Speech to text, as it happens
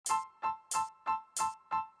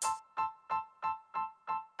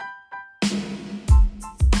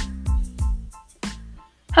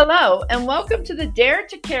Hello, and welcome to the Dare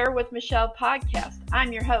to Care with Michelle podcast.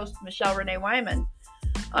 I'm your host, Michelle Renee Wyman.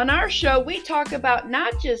 On our show, we talk about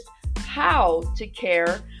not just how to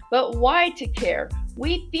care, but why to care.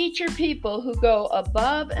 We feature people who go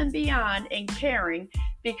above and beyond in caring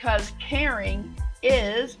because caring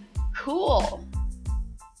is cool.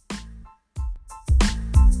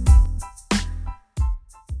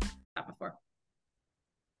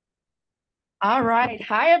 All right.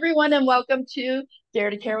 Hi, everyone, and welcome to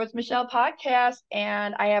Dare to Care with Michelle podcast.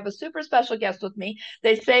 And I have a super special guest with me.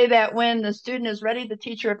 They say that when the student is ready, the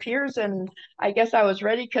teacher appears. And I guess I was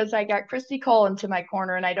ready because I got Kristy Kuhl into my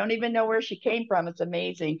corner, and I don't even know where she came from. It's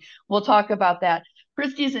amazing. We'll talk about that.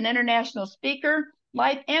 Kristy is an international speaker,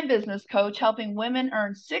 life and business coach, helping women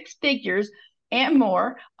earn six figures and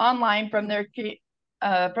more online from the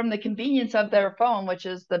convenience of their phone, which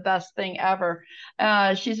is the best thing ever.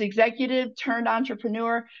 She's executive turned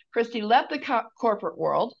entrepreneur. Kristy left the corporate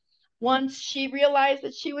world once she realized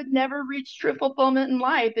that she would never reach true fulfillment in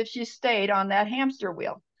life if she stayed on that hamster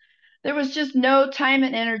wheel. There was just no time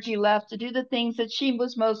and energy left to do the things that she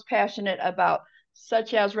was most passionate about,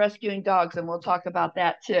 such as rescuing dogs, and we'll talk about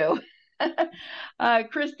that too.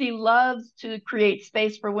 Kristy loves to create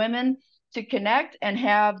space for women to connect and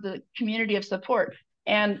have the community of support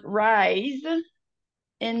and rise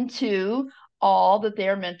into all that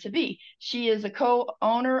they're meant to be. She is a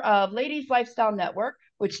co-owner of Ladies Lifestyle Network,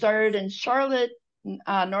 which started in Charlotte,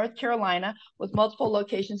 North Carolina, with multiple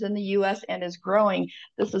locations in the U.S. and is growing.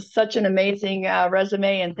 This is such an amazing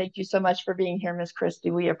resume, and thank you so much for being here, Miss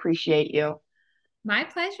Kristy. We appreciate you. My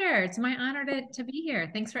pleasure. It's my honor to be here.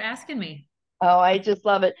 Thanks for asking me. Oh, I just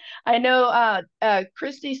love it. I know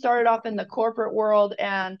Kristy started off in the corporate world,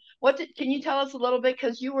 and can you tell us a little bit,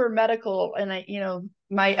 because you were medical, and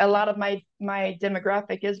a lot of my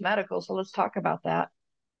demographic is medical, so let's talk about that.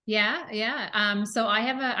 Yeah. So I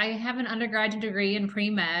have an undergraduate degree in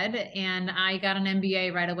pre-med, and I got an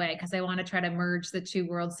MBA right away because I want to try to merge the two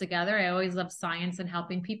worlds together. I always loved science and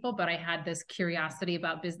helping people, but I had this curiosity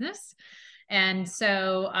about business. And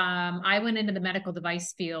so I went into the medical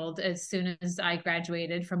device field as soon as I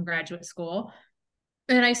graduated from graduate school.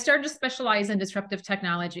 And I started to specialize in disruptive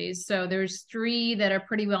technologies. So there's three that are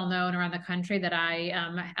pretty well known around the country that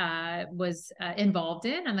I was involved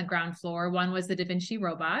in on the ground floor. One was the Da Vinci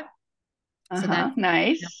robot. So that's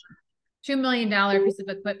nice. $2 million piece of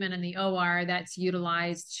equipment in the OR that's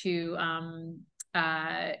utilized to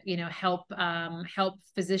help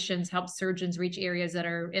physicians, help surgeons reach areas that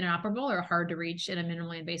are inoperable or hard to reach in a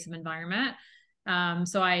minimally invasive environment.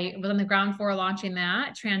 So I was on the ground floor launching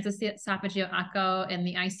that, transesophageal echo in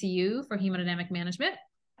the ICU for hemodynamic management.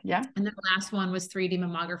 Yeah. And then the last one was 3D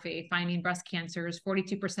mammography, finding breast cancers,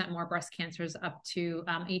 42% more breast cancers up to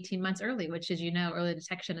 18 months early, which, as you know, early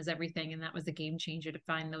detection is everything. And that was a game changer to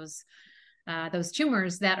find those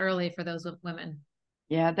tumors that early for those women.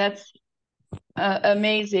 Yeah, that's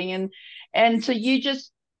amazing. And so you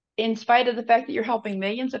just, in spite of the fact that you're helping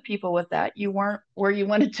millions of people with that, you weren't where you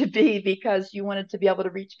wanted to be because you wanted to be able to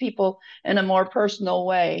reach people in a more personal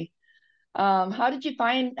way. How do you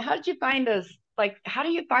find a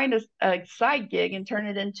side gig and turn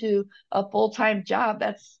it into a full-time job?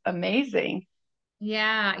 That's amazing.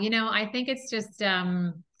 Yeah, I think it's just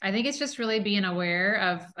really being aware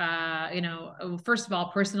of first of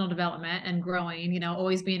all, personal development and growing,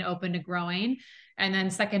 always being open to growing. And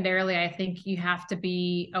then secondarily, I think you have to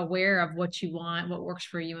be aware of what you want, what works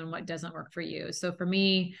for you and what doesn't work for you. So for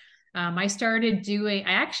me, I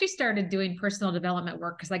actually started doing personal development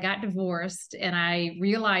work because I got divorced, and I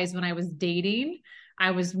realized when I was dating,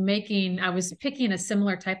 I was picking a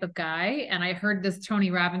similar type of guy. And I heard this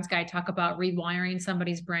Tony Robbins guy talk about rewiring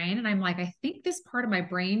somebody's brain. And I'm like, I think this part of my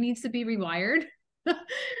brain needs to be rewired.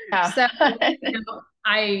 Yeah. So,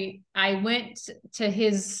 I went to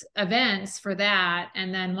his events for that.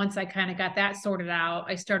 And then once I kind of got that sorted out,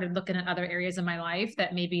 I started looking at other areas of my life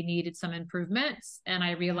that maybe needed some improvements. And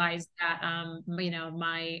I realized that,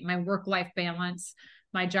 my work-life balance,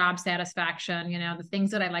 my job satisfaction, the things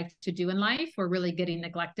that I like to do in life were really getting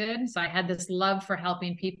neglected. So I had this love for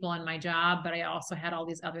helping people in my job, but I also had all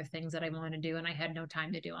these other things that I wanted to do, and I had no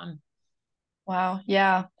time to do them. Wow.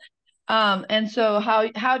 Yeah. And so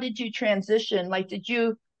how did you transition? Like, did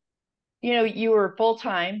you were full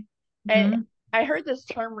time, and I heard this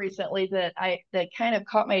term recently that kind of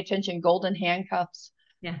caught my attention, golden handcuffs.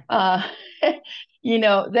 Yeah.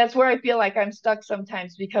 That's where I feel like I'm stuck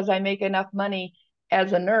sometimes because I make enough money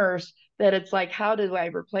as a nurse that it's like, how do I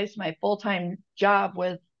replace my full-time job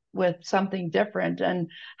with something different? And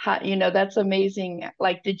how, that's amazing.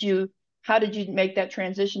 Like, how did you make that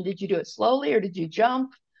transition? Did you do it slowly or did you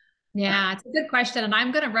jump? Yeah, it's a good question. And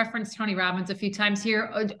I'm going to reference Tony Robbins a few times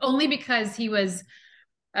here, only because he was,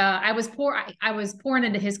 I was pouring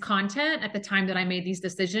into his content at the time that I made these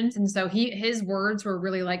decisions. And so his words were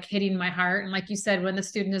really like hitting my heart. And like you said, when the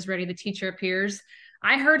student is ready, the teacher appears.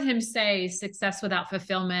 I heard him say success without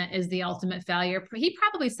fulfillment is the ultimate failure. He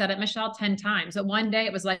probably said it, Michelle, 10 times. But one day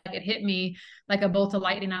it was like, it hit me like a bolt of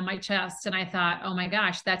lightning on my chest. And I thought, oh my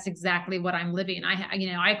gosh, that's exactly what I'm living.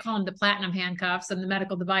 I call them the platinum handcuffs and the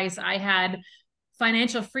medical device. I had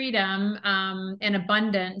financial freedom and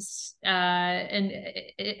abundance and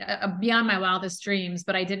beyond my wildest dreams,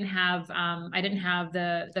 but I didn't have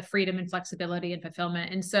the freedom and flexibility and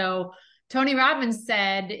fulfillment. And so Tony Robbins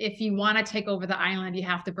said, if you want to take over the island, you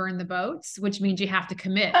have to burn the boats, which means you have to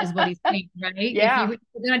commit, is what he's saying, right? If Yeah. you're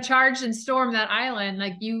going to charge and storm that island,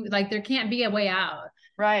 like there can't be a way out.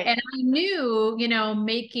 Right. And I knew,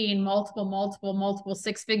 making multiple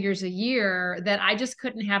six figures a year, that I just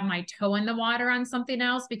couldn't have my toe in the water on something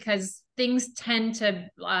else, because things tend to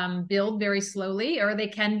build very slowly, or they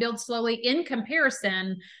can build slowly in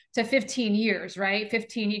comparison to 15 years, right?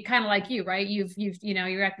 15, you kind of like you, right?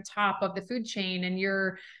 You're at the top of the food chain, and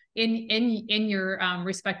you're in your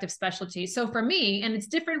respective specialty. So for me, and it's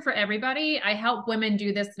different for everybody, I help women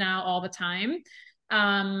do this now all the time.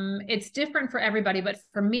 It's different for everybody, but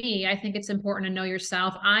for me, I think it's important to know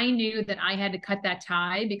yourself. I knew that I had to cut that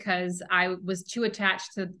tie because I was too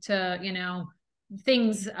attached to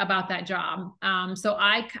things about that job. So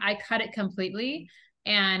I cut it completely.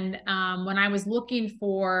 And when I was looking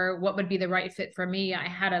for what would be the right fit for me, I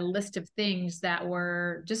had a list of things that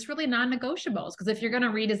were just really non-negotiables. Because if you're going to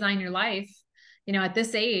redesign your life, at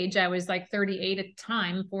this age, I was like 38 at the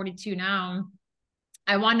time, 42 now.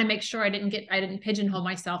 I wanted to make sure I didn't pigeonhole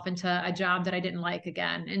myself into a job that I didn't like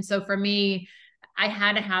again. And so for me, I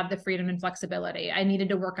had to have the freedom and flexibility. I needed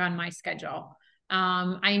to work on my schedule.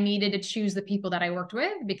 I needed to choose the people that I worked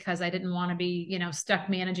with, because I didn't want to be, stuck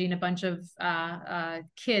managing a bunch of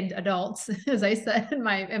kid adults, as I said in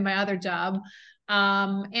my other job.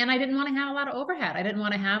 And I didn't want to have a lot of overhead. I didn't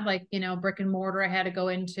want to have brick and mortar I had to go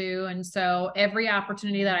into. And so every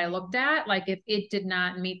opportunity that I looked at, like if it did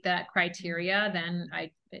not meet that criteria, then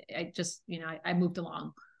I just, I moved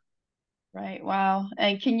along. Right. Wow.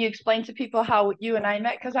 And can you explain to people how you and I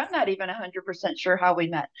met? Because I'm not even 100% sure how we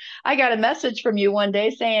met. I got a message from you one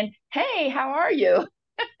day saying, "Hey, how are you?"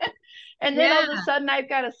 And then all Yeah. of a sudden I've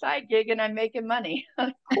got a side gig and I'm making money.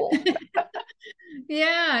 Cool.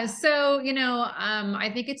 Yeah. So, I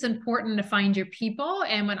think it's important to find your people.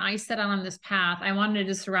 And when I set out on this path, I wanted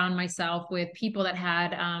to surround myself with people that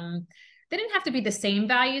had, they didn't have to be the same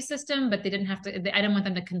value system, but I didn't want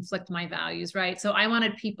them to conflict my values. Right. So I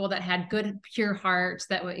wanted people that had good, pure hearts,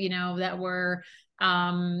 that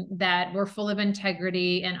that were full of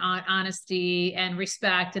integrity and honesty and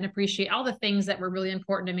respect, and appreciate all the things that were really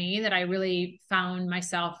important to me, that I really found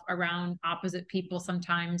myself around opposite people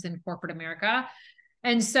sometimes in corporate America.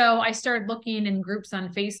 And so I started looking in groups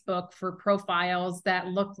on Facebook for profiles that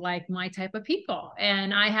looked like my type of people.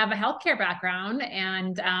 And I have a healthcare background.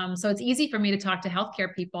 And so it's easy for me to talk to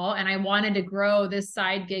healthcare people. And I wanted to grow this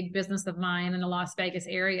side gig business of mine in the Las Vegas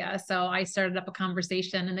area. So I started up a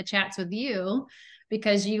conversation in the chats with you,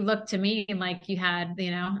 because you looked to me like you had,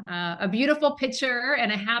 a beautiful picture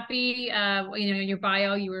and a happy, your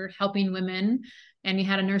bio, you were helping women, and you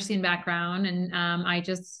had a nursing background. And I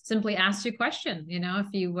just simply asked you a question,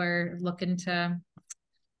 if you were looking to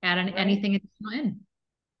add anything additional in.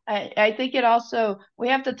 I think it also, we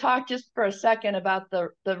have to talk just for a second about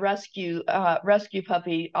the rescue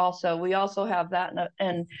puppy. Also, we also have that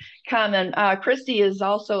in common. Kristy is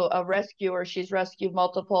also a rescuer. She's rescued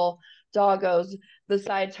multiple doggos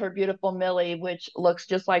besides her beautiful Millie, which looks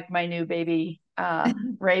just like my new baby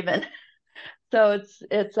Raven. So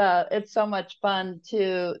it's so much fun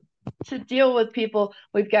to deal with people.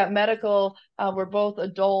 We've got medical. We're both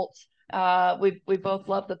adults. We both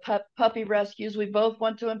love the puppy rescues. We both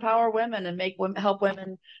want to empower women and help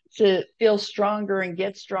women to feel stronger and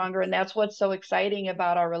get stronger. And that's what's so exciting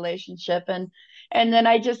about our relationship. And then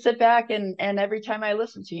I just sit back and every time I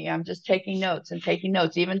listen to you, I'm just taking notes and taking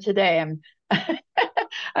notes. Even today, I'm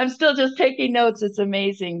I'm still just taking notes. It's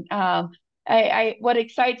amazing. What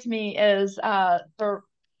excites me is for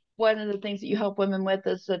one of the things that you help women with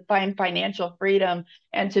is to find financial freedom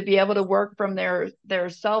and to be able to work from their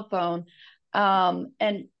cell phone.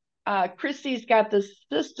 And Kristy's got this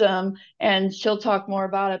system, and she'll talk more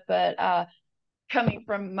about it. But coming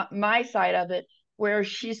from my side of it, where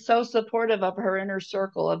she's so supportive of her inner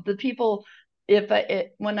circle of the people.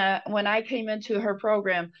 When I came into her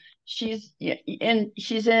program, she's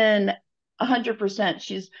in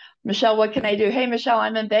 100%. Michelle, what can I do? Hey, Michelle,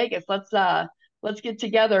 I'm in Vegas. Let's get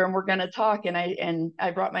together and we're going to talk. And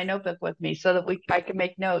I brought my notebook with me so that I can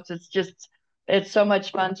make notes. It's so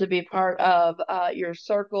much fun to be part of your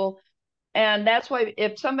circle. And that's why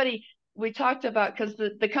we talked about, because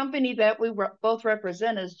the company that we both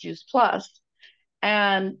represent is Juice Plus.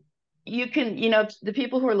 And you can, the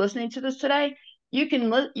people who are listening to this today, you can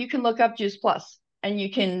look up Juice Plus and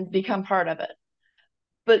you can become part of it,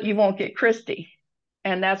 but you won't get Kristy.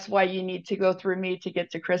 And that's why you need to go through me to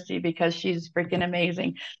get to Kristy, because she's freaking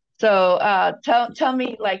amazing. So tell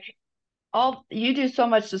me, like, you do so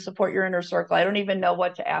much to support your inner circle. I don't even know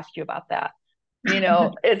what to ask you about that.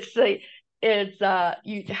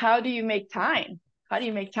 How do you make time? How do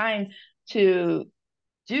you make time to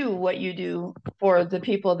do what you do for the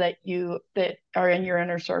people that are in your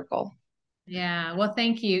inner circle? Yeah. Well,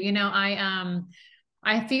 thank you.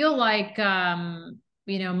 I feel like,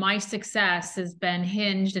 my success has been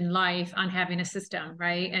hinged in life on having a system,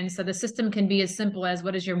 right? And so the system can be as simple as,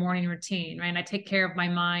 what is your morning routine, right? And I take care of my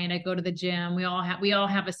mind. I go to the gym. We all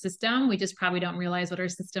have a system. We just probably don't realize what our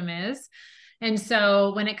system is. And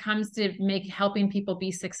so when it comes to helping people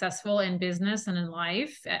be successful in business and in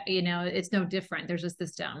life, it's no different. There's a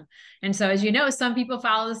system. And so, as you know, some people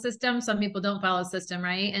follow the system, some people don't follow the system,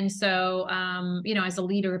 right? And so, as a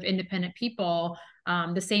leader of independent people,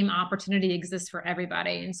 the same opportunity exists for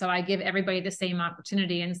everybody. And so I give everybody the same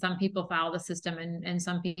opportunity, and some people follow the system and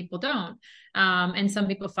some people don't. And some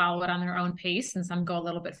people follow it on their own pace and some go a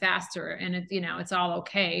little bit faster, and it's all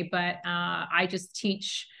okay. But I just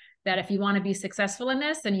teach that if you want to be successful in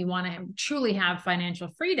this and you want to truly have financial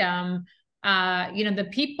freedom, the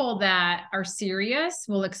people that are serious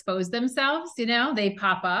will expose themselves, they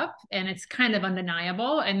pop up and it's kind of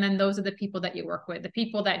undeniable. And then those are the people that you work with. The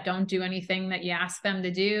people that don't do anything that you ask them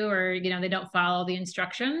to do, or, they don't follow the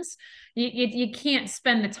instructions, you can't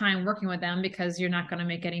spend the time working with them, because you're not going to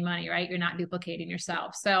make any money, right? You're not duplicating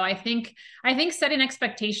yourself. So I think setting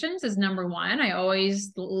expectations is number one. I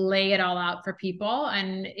always lay it all out for people.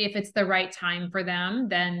 And if it's the right time for them,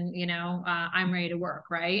 then, I'm ready to work.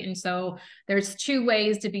 Right. And so there's two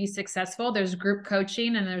ways to be successful. There's group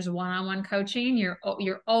coaching and there's one-on-one coaching. You're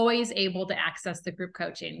always able to access the group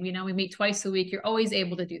coaching. We meet twice a week. You're always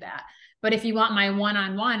able to do that. But if you want my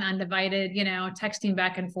one-on-one undivided, texting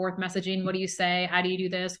back and forth, messaging, what do you say? How do you do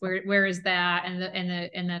this? Where is that?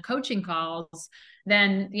 And the coaching calls,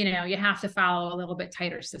 then, you have to follow a little bit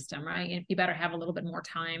tighter system, right? You better have a little bit more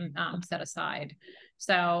time set aside.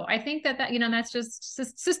 So I think that, that's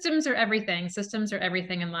just, systems are everything. Systems are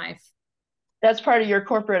everything in life. That's part of your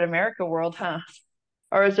corporate America world, huh?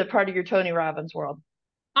 Or is it part of your Tony Robbins world?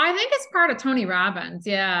 I think it's part of Tony Robbins.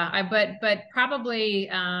 Yeah. But probably,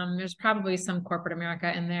 there's probably some corporate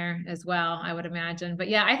America in there as well, I would imagine. But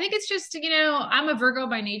yeah, I think it's just, I'm a Virgo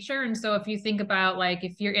by nature. And so if you think about, like,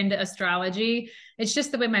 if you're into astrology, it's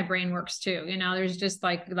just the way my brain works too. There's just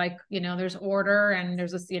like, there's order, and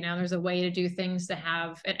there's this, there's a way to do things to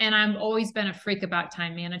have, and I've always been a freak about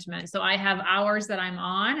time management. So I have hours that I'm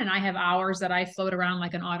on, and I have hours that I float around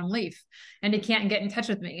like an autumn leaf, and you can't get in touch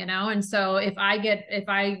with me, And so if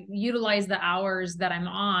I utilize the hours that I'm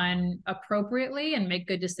on appropriately and make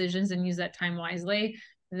good decisions and use that time wisely,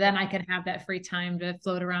 then I can have that free time to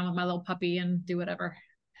float around with my little puppy and do whatever.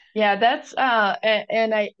 Yeah, that's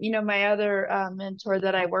and I, my other mentor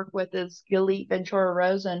that I work with is Galit Ventura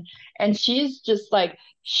Rosen, and she's just like,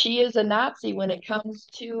 she is a Nazi when it comes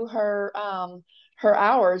to her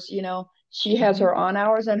hours. She has her on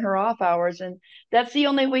hours and her off hours, and that's the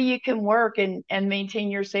only way you can work and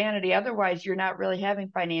maintain your sanity. Otherwise, you're not really having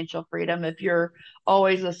financial freedom if you're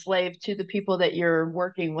always a slave to the people that you're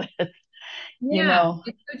working with. Yeah,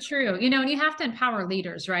 it's so true. And you have to empower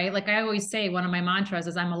leaders, right? Like I always say, one of my mantras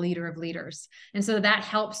is, I'm a leader of leaders. And so that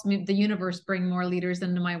helps me, the universe, bring more leaders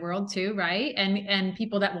into my world too, right? And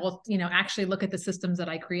people that will, actually look at the systems that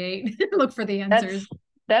I create, look for the answers.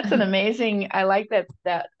 That's an amazing, I like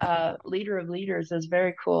that leader of leaders is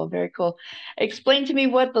very cool. Very cool. Explain to me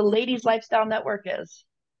what the Ladies Lifestyle Network is.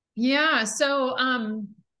 Yeah. So, I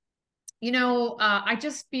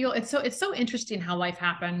just feel it's so interesting how life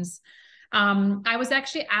happens. I was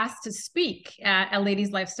actually asked to speak at a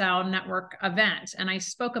Ladies Lifestyle Network event, and I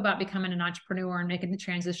spoke about becoming an entrepreneur and making the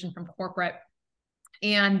transition from corporate.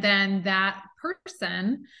 And then that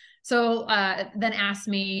person then asked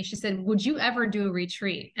me, she said, would you ever do a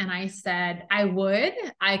retreat? And I said, I would.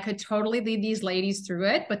 I could totally lead these ladies through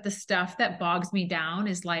it, but the stuff that bogs me down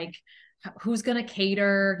is like who's going to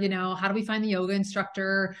cater, how do we find the yoga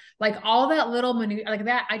instructor? Like all that little like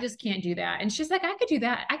that. I just can't do that. And she's like, I could do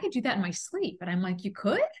that. I could do that in my sleep. And I'm like, you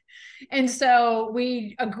could? And so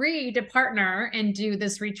we agreed to partner and do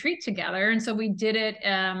this retreat together. And so we did it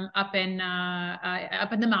up in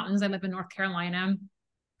the mountains. I live in North Carolina.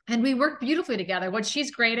 And we worked beautifully together. What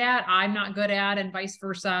she's great at, I'm not good at, and vice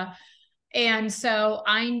versa. And so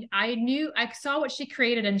I saw what she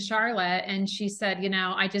created in Charlotte, and she said,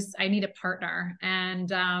 I need a partner.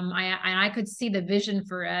 And I could see the vision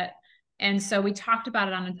for it. And so we talked about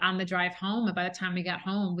it on the drive home. And by the time we got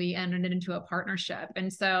home, we entered it into a partnership.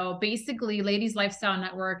 And so basically Ladies Lifestyle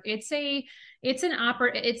Network, it's an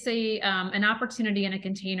opportunity in a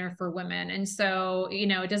container for women. And so,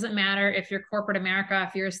 it doesn't matter if you're corporate America,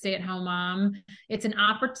 if you're a stay-at-home mom, it's an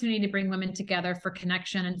opportunity to bring women together for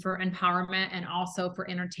connection and for empowerment, and also for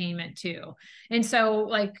entertainment too. And so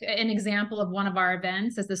like an example of one of our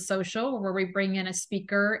events is the social, where we bring in a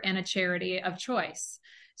speaker and a charity of choice.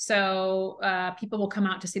 So people will come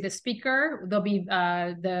out to see the speaker. There'll be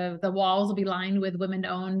the walls will be lined with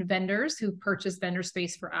women-owned vendors who purchase vendor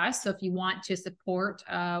space for us. So if you want to support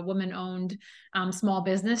women-owned small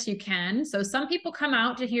business, you can. So some people come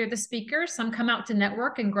out to hear the speaker, some come out to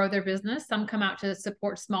network and grow their business, some come out to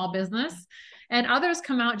support small business, and others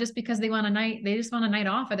come out just because they just want a night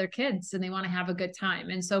off of their kids and they want to have a good time.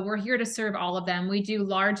 And so we're here to serve all of them. We do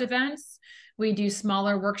large events. We do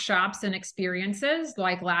smaller workshops and experiences.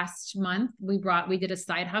 Like last month, we did a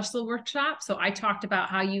side hustle workshop. So I talked about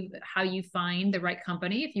how you find the right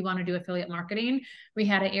company if you want to do affiliate marketing. We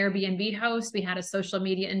had an Airbnb host, we had a social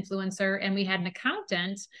media influencer, and we had an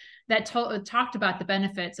accountant that talked about the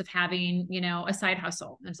benefits of having, a side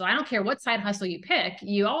hustle. And so I don't care what side hustle you pick,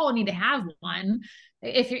 you all need to have one.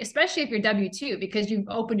 Especially if you're W-2, because you've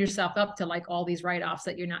opened yourself up to like all these write-offs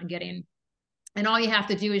that you're not getting. And all you have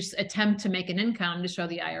to do is attempt to make an income to show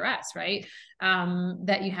the IRS, right?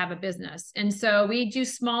 That you have a business. And so we do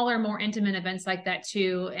smaller, more intimate events like that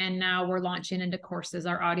too. And now we're launching into courses.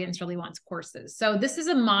 Our audience really wants courses. So this is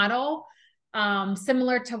a model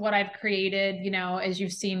similar to what I've created, as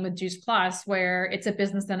you've seen with Juice Plus, where it's a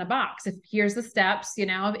business in a box. Here's the steps,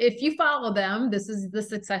 if you follow them, this is the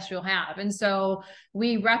success you'll have. And so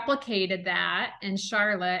we replicated that in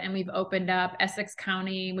Charlotte, and we've opened up Essex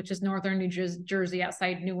County, which is northern New Jersey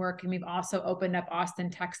outside Newark. And we've also opened up Austin,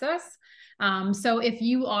 Texas. So if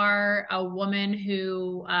you are a woman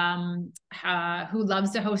who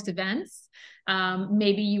loves to host events,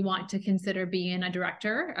 maybe you want to consider being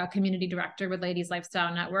a community director with Ladies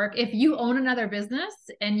Lifestyle Network. If you own another business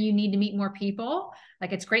and you need to meet more people,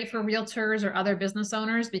 like it's great for realtors or other business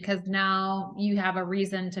owners, because now you have a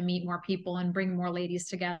reason to meet more people and bring more ladies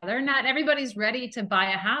together. Not everybody's ready to buy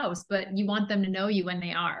a house, but you want them to know you when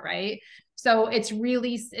they are, right? So it's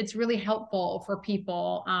really helpful for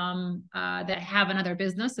people that have another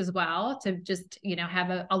business as well to just,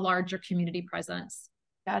 have a larger community presence.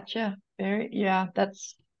 Gotcha. That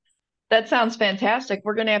sounds fantastic.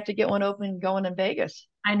 We're going to have to get one open and going in Vegas.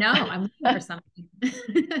 I know. I'm looking for something.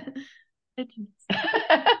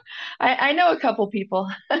 I know a couple people.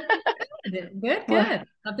 Good. We'll have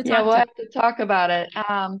to talk about it.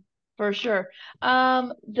 For sure.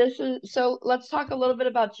 So let's talk a little bit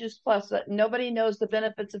about Juice Plus. Nobody knows the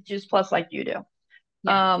benefits of Juice Plus like you do.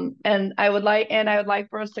 Yeah. And I would like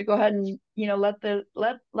for us to go ahead and,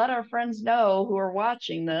 let our friends know who are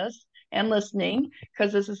watching this and listening,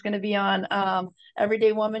 because this is going to be on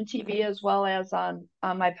Everyday Woman TV as well as on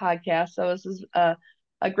my podcast. So this is a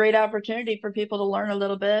great opportunity for people to learn a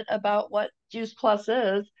little bit about what Juice Plus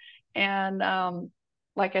is. And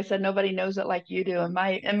like I said, nobody knows it like you do in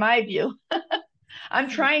my view. I'm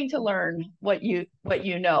trying to learn what you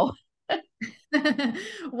know.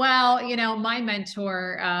 Well, my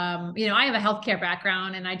mentor, I have a healthcare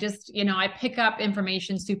background, and I just, I pick up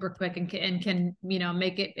information super quick and can,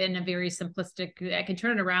 make it in a very simplistic, I can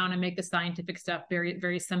turn it around and make the scientific stuff very,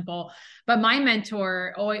 very simple. But my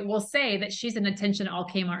mentor will say that she's an attention all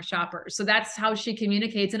Kmart shopper. So that's how she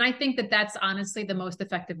communicates. And I think that that's honestly the most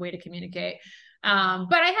effective way to communicate. But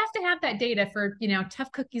I have to have that data for,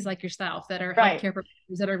 tough cookies like yourself that are healthcare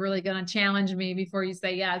providers that are really going to challenge me before you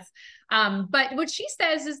say yes. But what she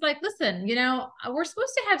says is like, listen, we're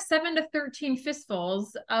supposed to have 7 to 13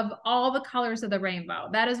 fistfuls of all the colors of the rainbow.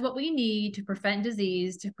 That is what we need to prevent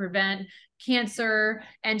disease, to prevent cancer,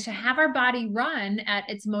 and to have our body run at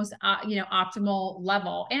its most, optimal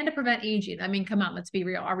level, and to prevent aging. I mean, come on, let's be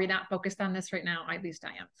real. Are we not focused on this right now? At least I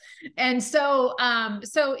am. And so,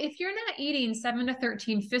 so if you're not eating 7 to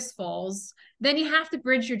 13 fistfuls, then you have to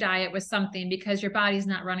bridge your diet with something, because your body's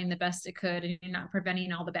not running the best it could, and you're not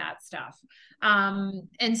preventing all the bad stuff.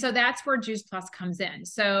 And so that's where Juice Plus comes in.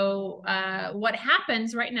 So what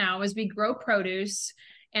happens right now is we grow produce,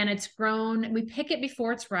 and it's grown, we pick it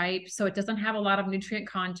before it's ripe, so it doesn't have a lot of nutrient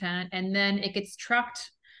content, and then it gets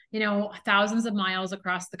trucked, thousands of miles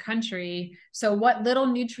across the country. So what little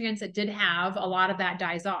nutrients it did have, a lot of that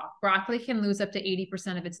dies off. Broccoli can lose up to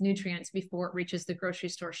 80% of its nutrients before it reaches the grocery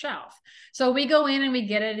store shelf. So we go in and we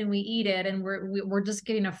get it and we eat it, and we're just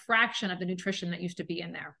getting a fraction of the nutrition that used to be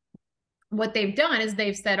in there. What they've done is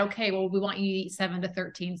they've said, okay, well, we want you to eat 7 to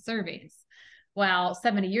 13 servings. Well,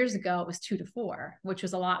 70 years ago, it was 2 to 4, which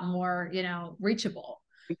was a lot more, reachable.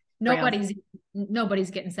 Nobody's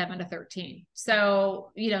getting 7 to 13.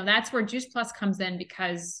 So, that's where Juice Plus comes in,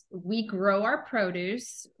 because we grow our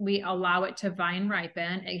produce, we allow it to vine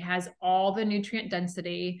ripen. It has all the nutrient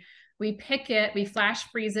density. We pick it, we flash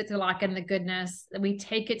freeze it to lock in the goodness. We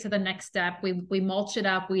take it to the next step. We mulch it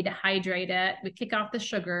up, we dehydrate it, we kick off the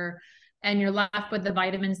sugar, and you're left with the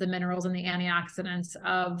vitamins, the minerals, and the antioxidants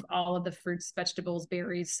of all of the fruits, vegetables,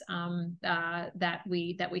 berries that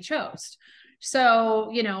we chose.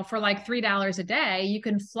 So, for like $3 a day, you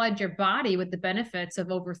can flood your body with the benefits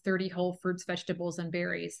of over 30 whole fruits, vegetables, and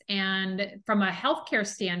berries. And from a healthcare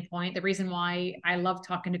standpoint, the reason why I love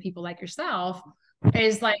talking to people like yourself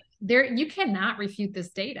is like, you cannot refute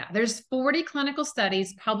this data. There's 40 clinical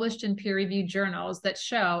studies published in peer-reviewed journals that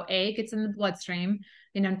show it gets in the bloodstream.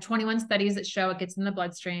 21 studies that show it gets in the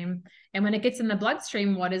bloodstream. And when it gets in the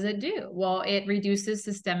bloodstream, what does it do? Well, it reduces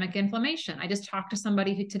systemic inflammation. I just talked to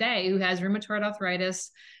somebody today who has rheumatoid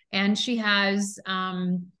arthritis, and she has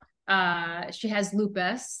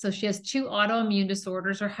lupus. So she has 2 autoimmune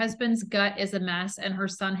disorders. Her husband's gut is a mess, and her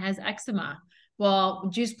son has eczema. Well,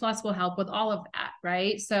 Juice Plus will help with all of that,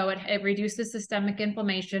 right? So it reduces systemic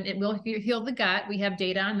inflammation. It will heal the gut. We have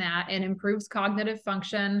data on that, and improves cognitive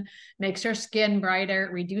function, makes our skin brighter,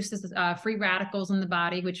 reduces free radicals in the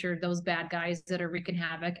body, which are those bad guys that are wreaking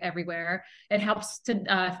havoc everywhere. It helps to,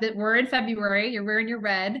 we're in February, you're wearing your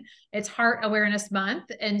red. It's Heart Awareness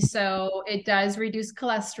Month. And so it does reduce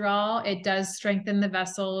cholesterol. It does strengthen the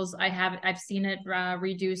vessels. I've seen it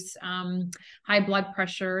reduce high blood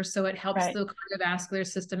pressure. So it helps the cardiovascular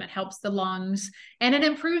system, it helps the lungs, and it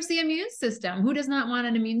improves the immune system. Who does not want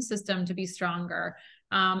an immune system to be stronger?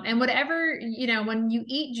 And whatever, when you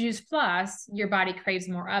eat Juice Plus, your body craves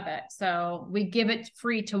more of it. So we give it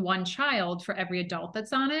free to 1 child for every adult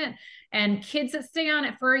that's on it. And kids that stay on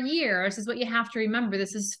it for a year, this is what you have to remember.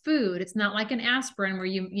 This is food. It's not like an aspirin where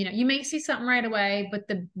you may see something right away, but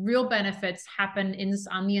the real benefits happen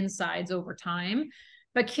on the insides over time.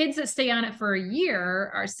 But kids that stay on it for a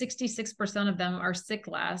year, 66% of them are sick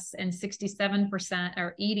less, and 67%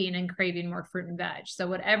 are eating and craving more fruit and veg. So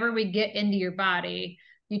whatever we get into your body,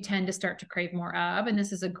 you tend to start to crave more of. And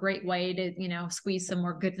this is a great way to, squeeze some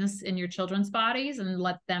more goodness in your children's bodies and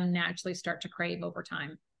let them naturally start to crave over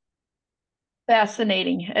time.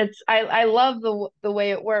 Fascinating. I love the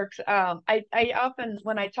way it works. I often,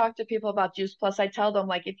 when I talk to people about Juice Plus, I tell them,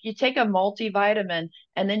 like, if you take a multivitamin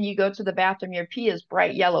and then you go to the bathroom, your pee is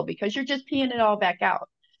bright yellow because you're just peeing it all back out.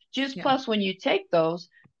 Juice Plus, when you take those,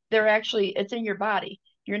 it's in your body.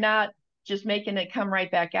 You're not just making it come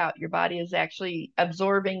right back out. Your body is actually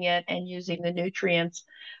absorbing it and using the nutrients.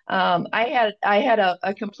 I had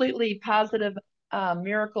a completely positive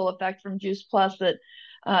miracle effect from Juice Plus that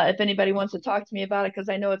if anybody wants to talk to me about it, because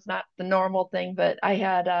I know it's not the normal thing, but I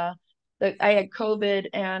had COVID,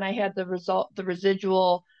 and I had the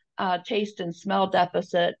residual taste and smell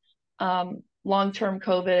deficit. Long-term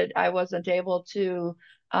COVID, I wasn't able to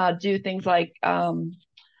do things like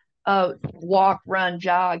walk, run,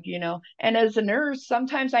 jog, and as a nurse,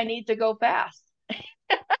 sometimes I need to go fast,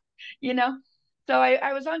 So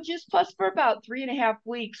I was on Juice Plus for about 3.5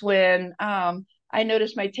 weeks when I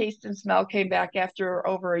noticed my taste and smell came back after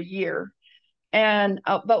over a year. And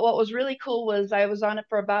but what was really cool was I was on it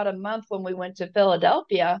for about a month when we went to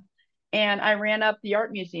Philadelphia, and I ran up the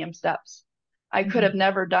art museum steps. I could have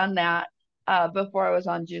never done that before I was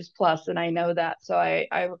on Juice Plus, and I know that. So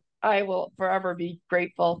I will forever be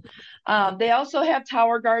grateful. They also have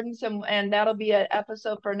Tower Gardens, and that'll be an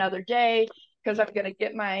episode for another day, because I'm going to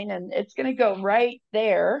get mine, and it's going to go right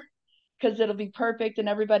there because it'll be perfect and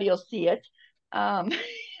everybody will see it. And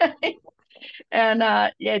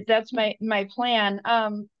yeah, that's my plan.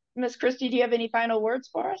 Miss Kristy, do you have any final words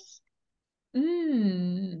for us?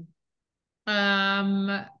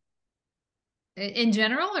 Um, in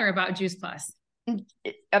general or about Juice Plus?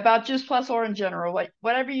 About Juice Plus or in general,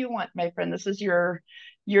 whatever you want, my friend. This is your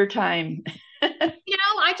time.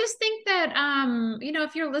 I just think that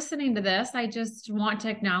if you're listening to this, I just want to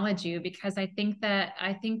acknowledge you because I think that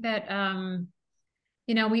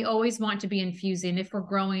we always want to be infusing. If we're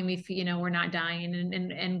growing, we're not dying,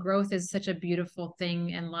 and growth is such a beautiful thing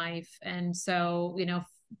in life. And so,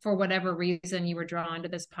 for whatever reason you were drawn to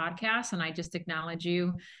this podcast, and I just acknowledge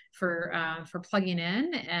you for plugging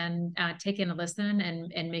in and taking a listen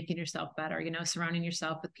and making yourself better. Surrounding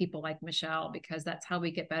yourself with people like Michelle, because that's how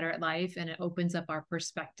we get better at life, and it opens up our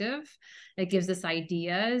perspective. It gives us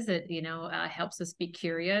ideas. It helps us be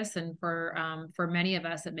curious, and for many of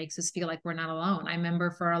us, it makes us feel like we're not alone. I remember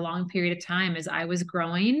for a long period of time as I was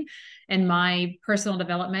growing in my personal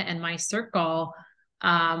development and my circle.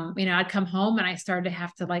 I'd come home and I started to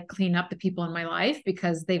have to like clean up the people in my life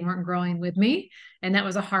because they weren't growing with me. And that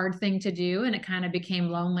was a hard thing to do. And it kind of became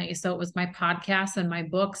lonely. So it was my podcasts and my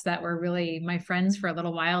books that were really my friends for a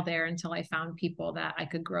little while there until I found people that I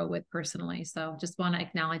could grow with personally. So just want to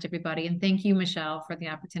acknowledge everybody. And thank you, Michelle, for the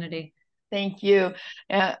opportunity. Thank you.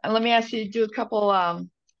 Let me ask you to do a couple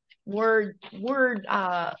word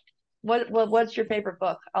what's your favorite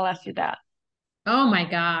book? I'll ask you that. Oh my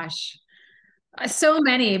gosh. So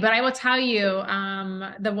many, but I will tell you,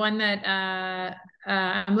 the one that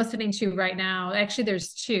I'm listening to right now, actually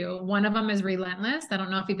there's two. One of them is Relentless. I don't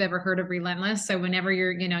know if you've ever heard of Relentless. So whenever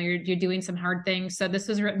you're doing some hard things. So this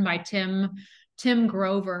was written by Tim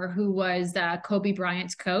Grover, who was Kobe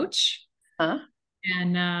Bryant's coach. Huh?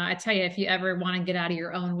 And I tell you, if you ever want to get out of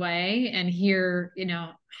your own way and hear,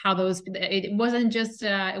 how it wasn't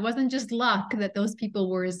just luck that those people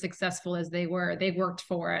were as successful as they were. They worked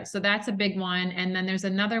for it. So that's a big one. And then there's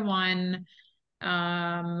another one.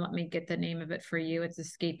 Let me get the name of it for you. It's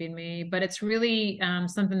escaping me, but it's really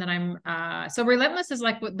something that so Relentless is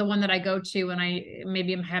like the one that I go to when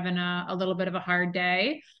maybe I'm having a little bit of a hard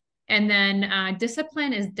day. And then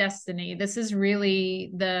Discipline is Destiny. This is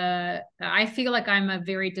really I feel like I'm a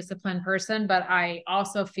very disciplined person, but I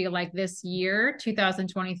also feel like this year,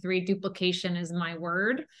 2023, duplication is my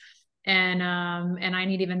word. And I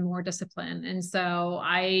need even more discipline. And so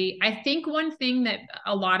I think one thing that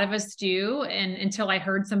a lot of us do, and until I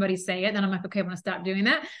heard somebody say it, then I'm like, okay, I'm going to stop doing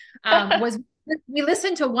that. Was we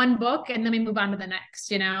listen to one book and then we move on to the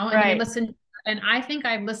next, and then we listen. And I think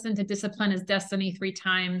I've listened to Discipline is Destiny 3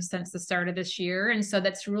 times since the start of this year. And so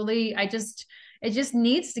that's really, it just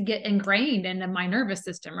needs to get ingrained into my nervous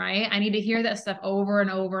system, right? I need to hear that stuff over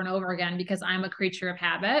and over and over again because I'm a creature of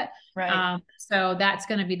habit. Right. So that's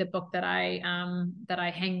going to be the book that I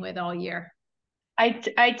hang with all year.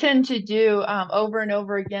 I tend to do over and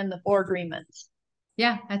over again the Four Agreements.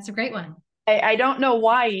 Yeah, that's a great one. I don't know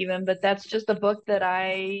why even, but that's just a book that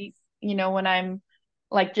when I'm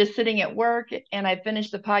like just sitting at work and I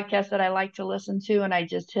finish the podcast that I like to listen to and I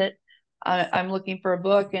just I'm looking for a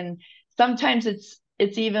book, and sometimes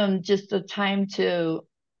it's even just a time to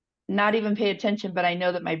not even pay attention, but I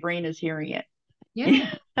know that my brain is hearing it.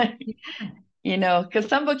 Yeah. Because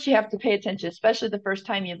some books you have to pay attention, especially the first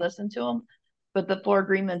time you listen to them. But the Four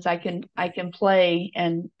Agreements I can play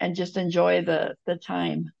and just enjoy the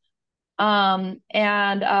time. And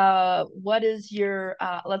what is your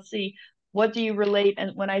let's see, what do you relate?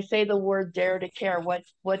 And when I say the word dare to care,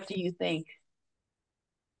 what do you think?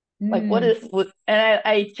 Like and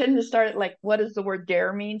I tend to start like, what does the word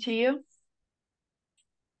dare mean to you?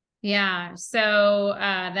 Yeah. So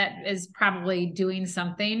that is probably doing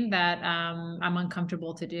something that I'm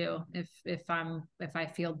uncomfortable to do. If I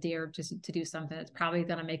feel dared to do something, it's probably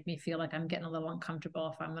going to make me feel like I'm getting a little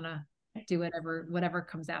uncomfortable if I'm going to do whatever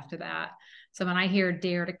comes after that. So when I hear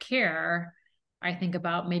dare to care, I think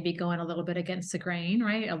about maybe going a little bit against the grain,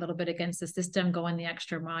 right? A little bit against the system, going the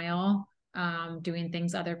extra mile, doing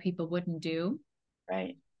things other people wouldn't do.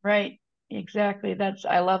 Right. Right. Exactly.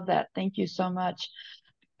 I love that. Thank you so much.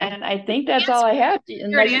 And I think that's all I have. Is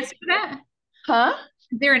there an answer to that? Huh?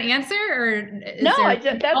 Is there an answer, or is no?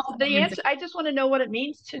 that's the answer. I just want to know what it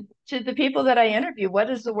means to the people that I interview. What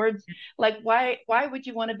is the words like? Why would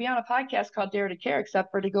you want to be on a podcast called Dare to Care, except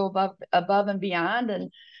for to go above and beyond?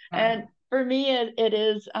 And for me, it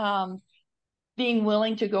is being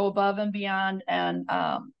willing to go above and beyond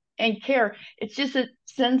and care. It's just that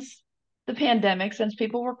since the pandemic, since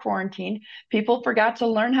people were quarantined, people forgot to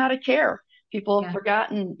learn how to care. People have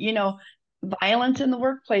forgotten, violence in the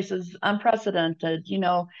workplace is unprecedented.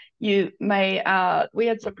 We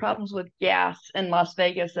had some problems with gas in Las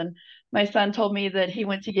Vegas, and my son told me that he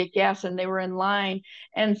went to get gas and they were in line,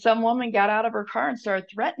 and some woman got out of her car and started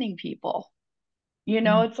threatening people.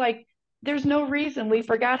 It's like, there's no reason. We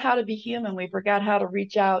forgot how to be human. We forgot how to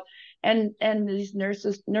reach out. And these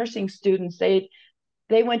nursing students, they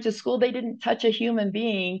went to school, they didn't touch a human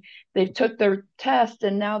being. They took their test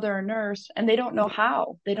and now they're a nurse and they don't know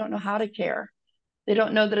how. They don't know how to care. They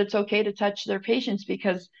don't know that it's okay to touch their patients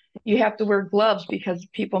because you have to wear gloves because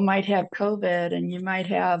people might have COVID and you might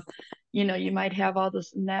have all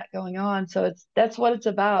this and that going on. So that's what it's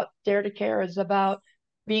about. Dare to Care is about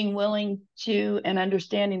being willing to and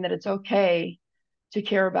understanding that it's okay to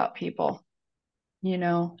care about people, you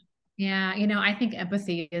know. Yeah, I think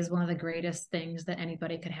empathy is one of the greatest things that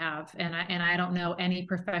anybody could have. And I don't know any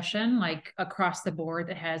profession like across the board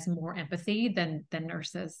that has more empathy than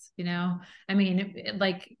nurses, I mean,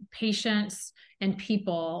 like patients and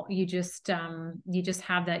people, you just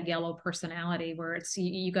have that yellow personality where it's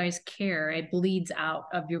you guys care. It bleeds out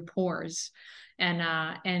of your pores.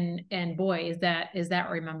 And boy, is that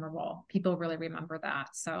memorable. People really remember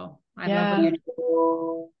that. So I love what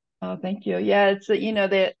you. Oh, thank you. Yeah, it's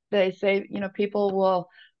they say, people will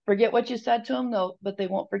forget what you said to them though, but they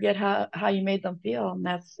won't forget how you made them feel. And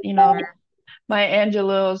that's, my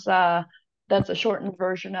Angelo's that's a shortened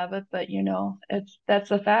version of it, but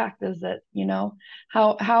that's a fact is that,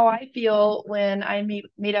 how I feel when I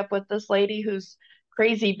meet up with this lady who's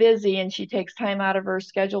crazy busy and she takes time out of her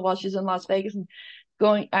schedule while she's in Las Vegas and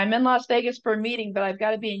I'm in Las Vegas for a meeting, but I've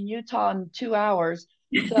got to be in Utah in 2 hours.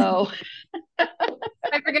 So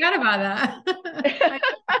I forgot about that.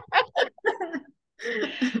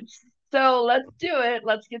 So let's do it.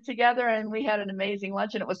 Let's get together. And we had an amazing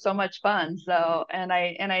lunch and it was so much fun. So, and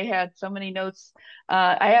I had so many notes.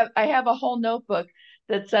 I have a whole notebook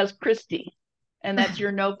that says Kristy, and that's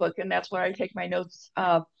your notebook. And that's where I take my notes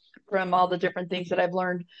from all the different things that I've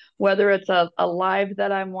learned, whether it's a live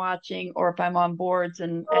that I'm watching or if I'm on boards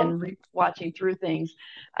and watching through things.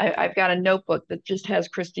 I've got a notebook that just has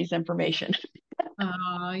Kristy's information.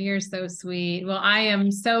 Oh, you're so sweet. Well,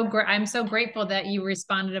 I'm so grateful that you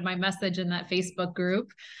responded to my message in that Facebook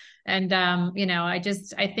group. And I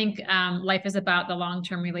think life is about the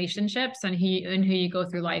long-term relationships and who you go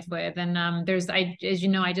through life with. And as you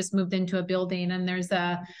know, I just moved into a building and there's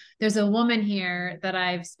a woman here that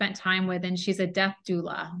I've spent time with, and she's a death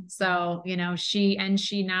doula. So,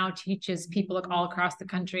 she now teaches people all across the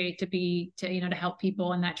country to help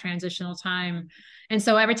people in that transitional time. And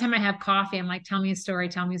so every time I have coffee, I'm like, tell me a story,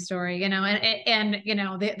 they're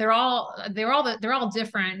all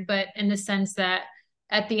different, but in the sense that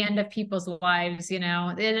at the end of people's lives, they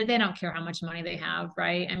don't care how much money they have,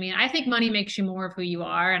 right? I mean, I think money makes you more of who you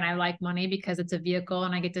are. And I like money because it's a vehicle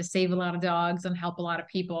and I get to save a lot of dogs and help a lot of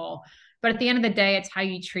people. But at the end of the day, it's how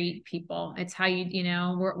you treat people. It's how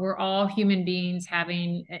we're all human beings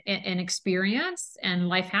having an experience, and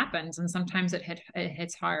life happens. And sometimes it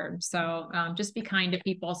hits hard. So just be kind to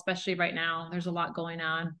people, especially right now. There's a lot going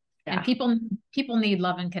on. Yeah. And people need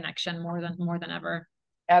love and connection more than ever.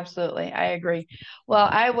 Absolutely. I agree. Well,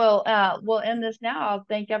 we'll end this now. I'll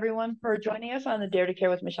thank everyone for joining us on the Dare to Care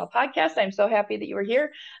with Michelle podcast. I'm so happy that you were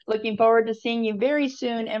here. Looking forward to seeing you very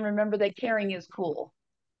soon. And remember that caring is cool.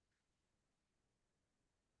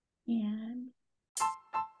 And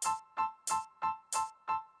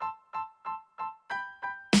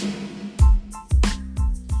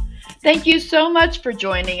thank you so much for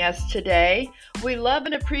joining us today. We love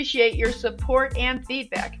and appreciate your support and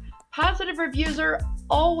feedback. Positive reviews are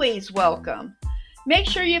always welcome. Make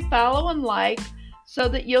sure you follow and like so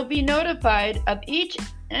that you'll be notified of each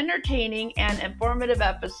entertaining and informative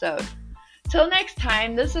episode. Till next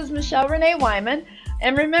time, this is Michelle Renee Wyman,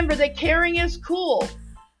 and remember that caring is cool.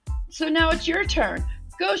 So now it's your turn.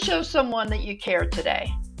 Go show someone that you care today.